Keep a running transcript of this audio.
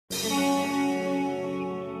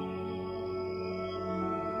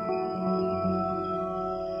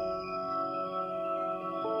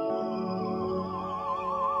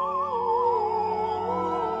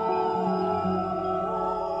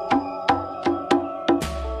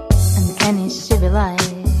any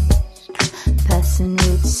civilized person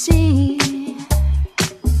would see.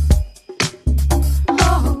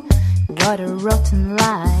 Oh, what a rotten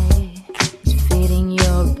lie is feeding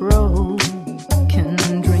your broken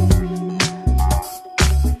dream,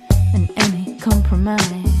 and any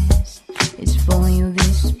compromise is falling you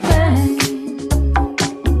this pain.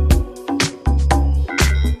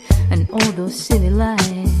 And all those silly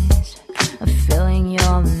lies are filling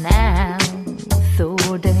your mouth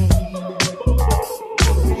all day.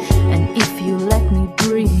 And if you let me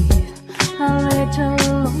breathe a little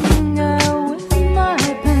longer with my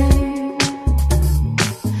pain,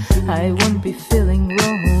 I won't be feeling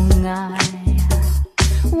wrong, I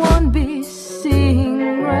won't be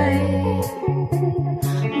seeing right.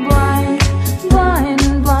 Blind,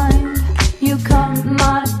 blind, blind, you caught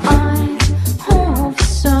my eyes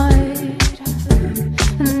offside.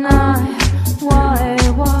 And why,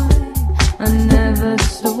 I never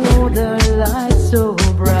saw the light so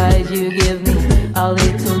bright. You give me a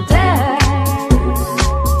little dance.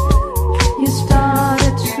 You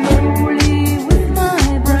started slowly with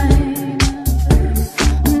my brain,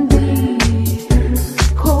 deep,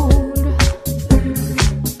 cold,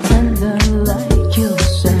 tender like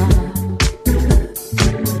yourself.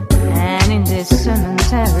 And in this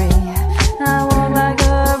cemetery I walk like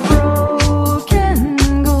a broken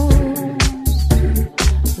ghost,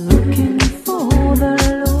 looking for the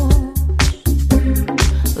lost,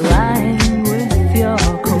 lying with your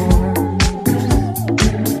corpse.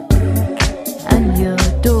 And your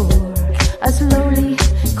door are slowly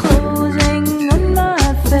closing on my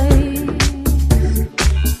face,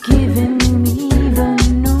 giving me the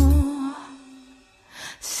no,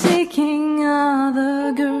 seeking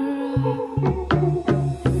other girl.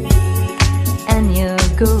 And your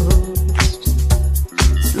ghost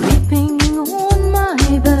sleeping on my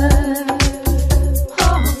bed,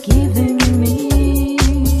 giving me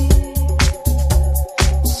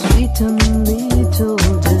sweet and little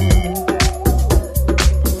death.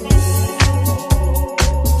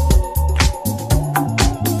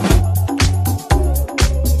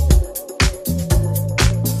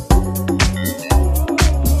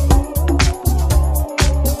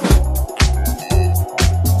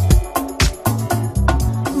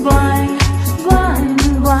 Blind, blind,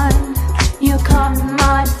 blind, you caught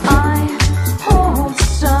my eye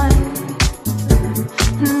offside.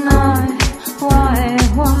 And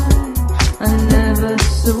why, I never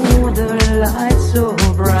saw the light so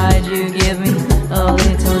bright. You give me a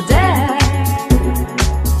little dance.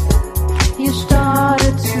 You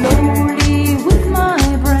started slowly with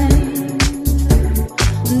my brain,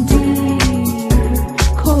 deep,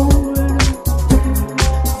 cold,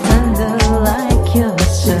 tender like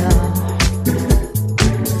yourself.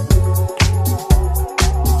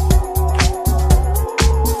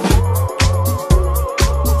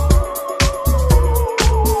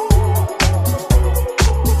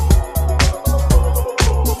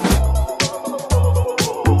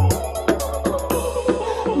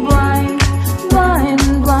 Blind,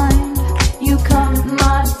 blind, blind, you caught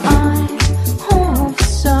my eye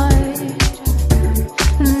offside.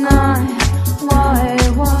 And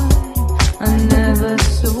why, I never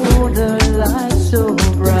saw the light so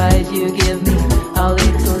bright. You give me a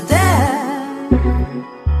little dance.